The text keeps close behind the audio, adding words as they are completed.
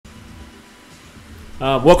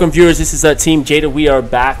Welcome, viewers. This is Team Jada. We are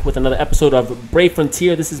back with another episode of Brave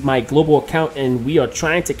Frontier. This is my global account, and we are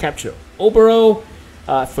trying to capture Obero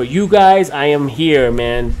for you guys. I am here,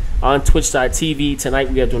 man, on Twitch.tv. Tonight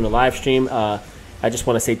we are doing a live stream. I just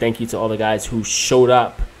want to say thank you to all the guys who showed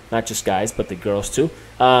up. Not just guys, but the girls too.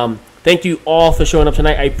 Thank you all for showing up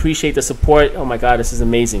tonight. I appreciate the support. Oh my God, this is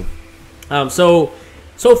amazing. So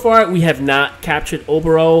far we have not captured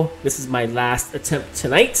Obero. This is my last attempt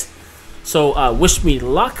tonight. So wish me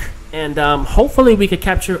luck, and hopefully we could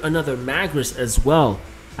capture another Magris as well.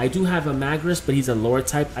 I do have a Magris, but he's a lore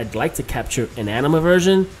type. I'd like to capture an anima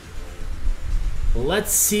version.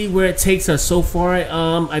 Let's see where it takes us. So far,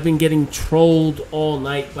 I've been getting trolled all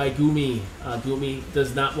night by GUMI. GUMI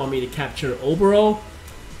does not want me to capture Obero.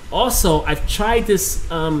 Also, I've tried this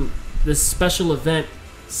this special event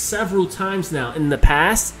several times now in the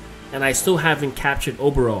past, and I still haven't captured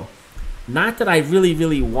Obero. Not that I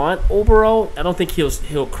really want Obero. I don't think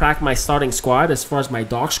he'll crack my starting squad as far as my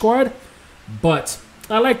dog squad, but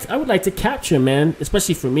I would like to capture him, man.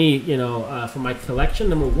 Especially for me, you know, for my collection,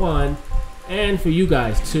 number one, and for you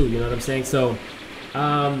guys too. You know what I'm saying? So,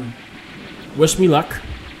 wish me luck.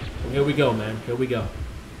 Here we go, man. Here we go.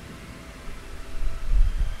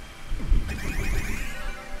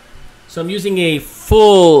 So I'm using a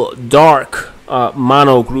full dark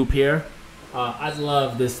mono group here. I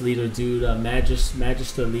love this leader, dude.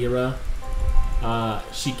 Magister Lyra.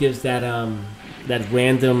 She gives that that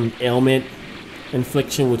random ailment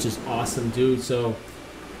infliction, which is awesome, dude. So,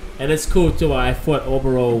 and it's cool too. I fought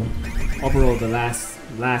Obero the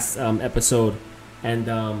last episode, and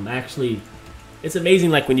actually, it's amazing.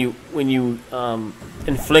 Like when you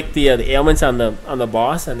inflict the ailments on the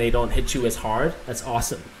boss, and they don't hit you as hard. That's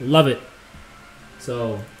awesome. Love it.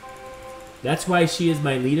 So. That's why she is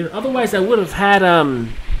my leader. Otherwise, I would have had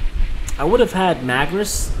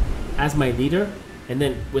Magris as my leader, and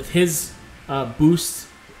then with his boost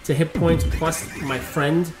to hit points plus my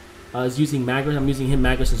friend is using Magris. I'm using him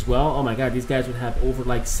Magris as well. Oh my God, these guys would have over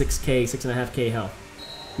like 6K, 6.5K health.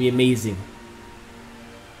 Be amazing.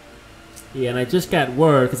 Yeah, and I just got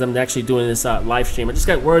word, because I'm actually doing this live stream. I just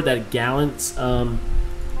got word that Gallant's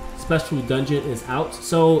special dungeon is out.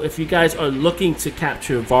 So if you guys are looking to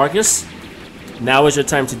capture Vargas, now is your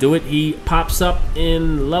time to do it. He pops up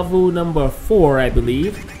in level number 4, I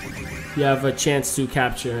believe. You have a chance to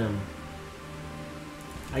capture him.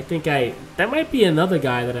 I think that might be another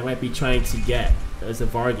guy that I might be trying to get as a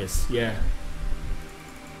Vargas. Yeah.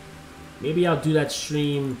 Maybe I'll do that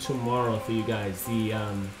stream tomorrow for you guys.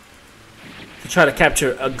 To try to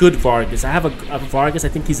capture a good Vargas. I have a Vargas. I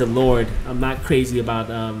think he's a Lord. I'm not crazy about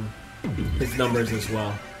his numbers as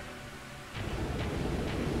well.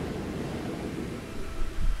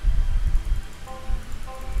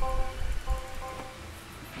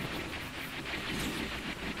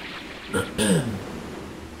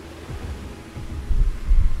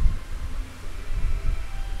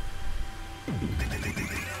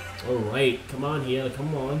 Alright, come on here,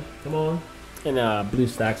 come on. And Blue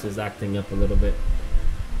Stacks is acting up a little bit.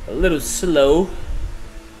 A little slow.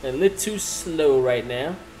 A little too slow right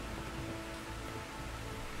now.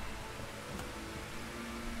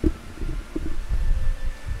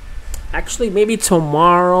 Actually, maybe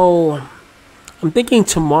tomorrow. I'm thinking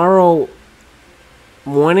tomorrow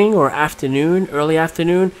morning or afternoon, early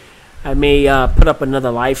afternoon, I may put up another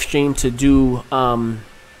live stream to do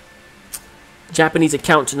Japanese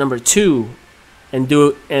account number 2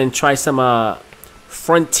 and try some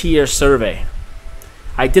frontier survey.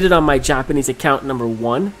 I did it on my Japanese account number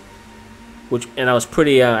 1, and I was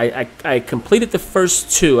pretty I completed the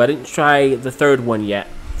first 2. I didn't try the third one yet.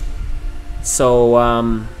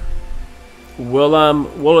 So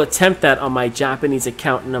we'll attempt that on my Japanese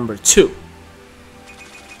account number 2.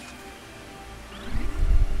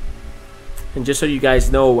 And just so you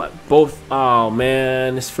guys know, both... Oh,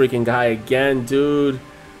 man. This freaking guy again, dude.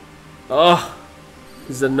 Oh.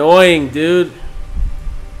 He's annoying, dude.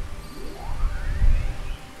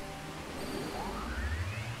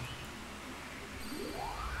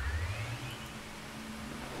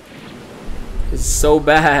 It's so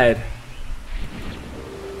bad.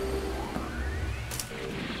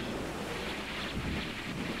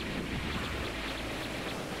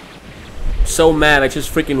 So mad. I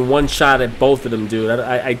just freaking one shot at both of them, dude.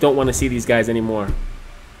 I don't want to see these guys anymore.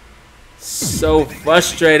 So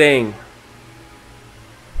frustrating.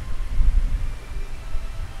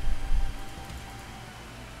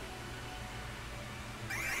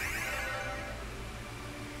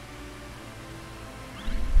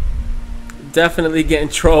 Definitely getting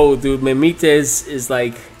trolled, dude. Mamita is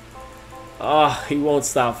like, oh, he won't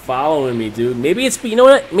stop following me, dude. Maybe it's, you know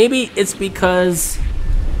what? Maybe it's because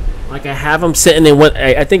Like I have him sitting in what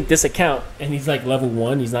I think this account, and he's like level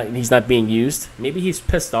 1. He's not being used. Maybe he's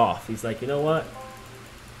pissed off. He's like, you know what?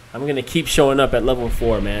 I'm gonna keep showing up at level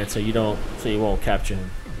 4, man, so you won't capture him.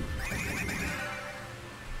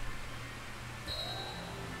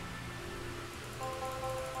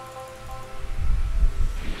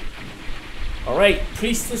 All right,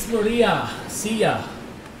 Priestess Maria, see ya.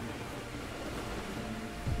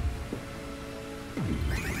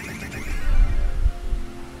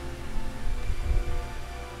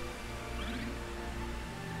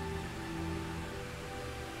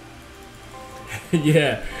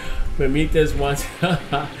 Yeah, Mamitas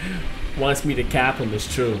wants me to cap him.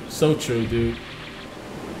 It's true, so true, dude.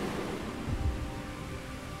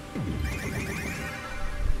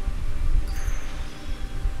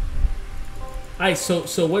 Alright, so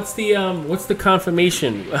what's the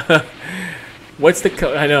confirmation? What's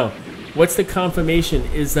the confirmation?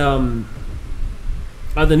 Is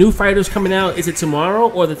are the new fighters coming out? Is it tomorrow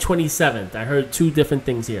or the 27th? I heard two different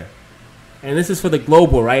things here, and this is for the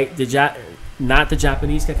global, right? Not the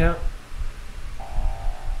Japanese account.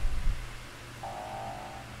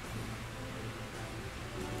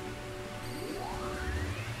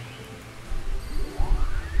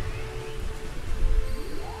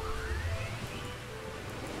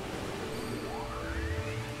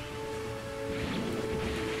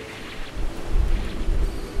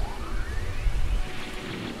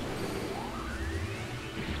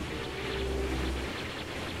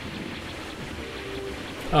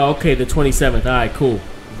 Oh, okay, the 27th. All right, cool.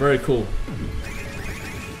 Very cool.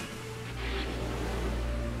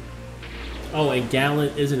 Oh, and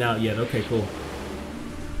Gallant isn't out yet. Okay, cool.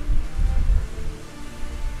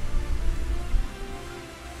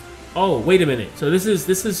 Oh, wait a minute. So this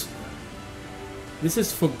is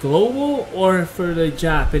for global or for the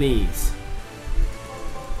Japanese?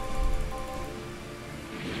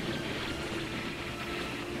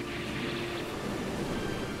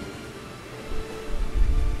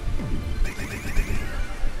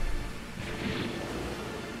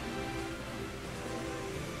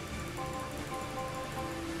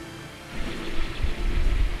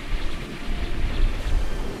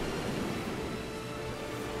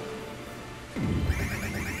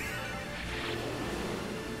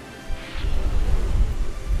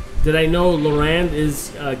 Did I know Laurent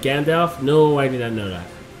is Gandalf? No, I did not know that.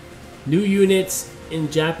 New units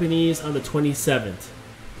in Japanese on the 27th.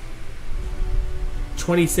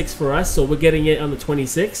 26th for us, so we're getting it on the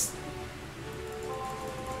 26th.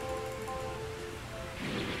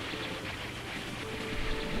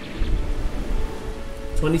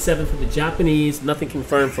 '27th for the Japanese, nothing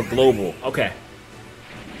confirmed for global. Okay.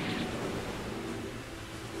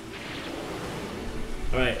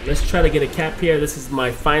 Alright, let's try to get a cap here. This is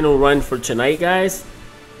my final run for tonight, guys.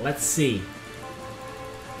 Let's see.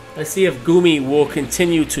 Let's see if GUMI will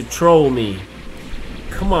continue to troll me.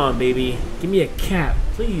 Come on, baby. Give me a cap.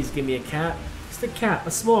 Please give me a cap. Just a cap.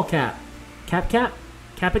 A small cap. Cap?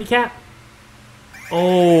 Cappity cap?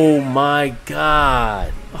 Oh my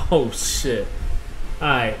god. Oh shit.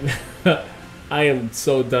 Alright. I am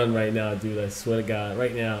so done right now, dude. I swear to god.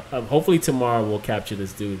 Right now. Hopefully tomorrow we'll capture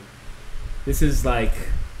this dude. This is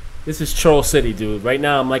Troll City, dude. Right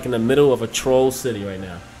now, I'm like in the middle of a troll city right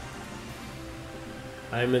now.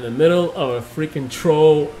 I'm in the middle of a freaking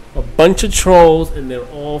troll, a bunch of trolls, and they're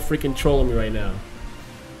all freaking trolling me right now.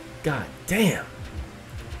 God damn.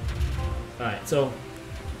 Alright, so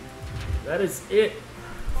that is it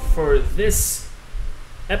for this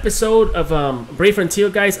episode of Brave Frontier,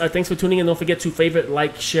 guys. Thanks for tuning in. Don't forget to favorite,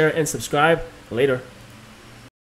 like, share, and subscribe. Later.